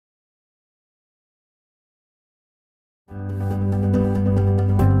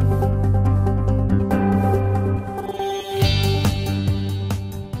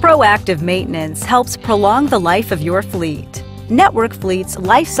Proactive maintenance helps prolong the life of your fleet. Network Fleet's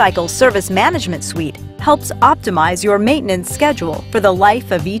Lifecycle Service Management Suite helps optimize your maintenance schedule for the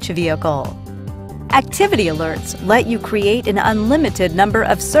life of each vehicle. Activity alerts let you create an unlimited number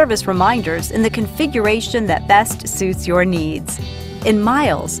of service reminders in the configuration that best suits your needs, in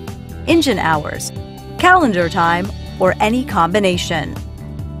miles, engine hours, calendar time, or any combination.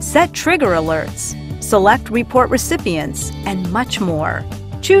 Set trigger alerts, select report recipients, and much more.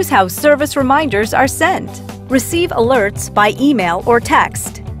 Choose how service reminders are sent. Receive alerts by email or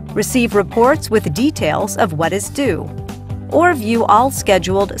text. Receive reports with details of what is due. Or view all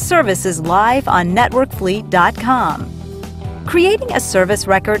scheduled services live on networkfleet.com. Creating a service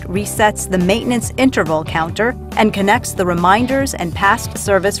record resets the maintenance interval counter and connects the reminders and past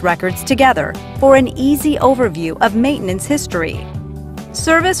service records together for an easy overview of maintenance history.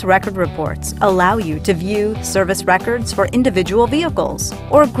 Service record reports allow you to view service records for individual vehicles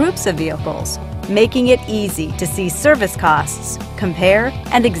or groups of vehicles, making it easy to see service costs, compare,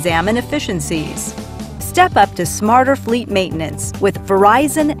 and examine efficiencies. Step up to smarter fleet maintenance with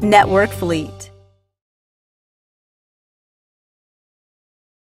Verizon Network Fleet.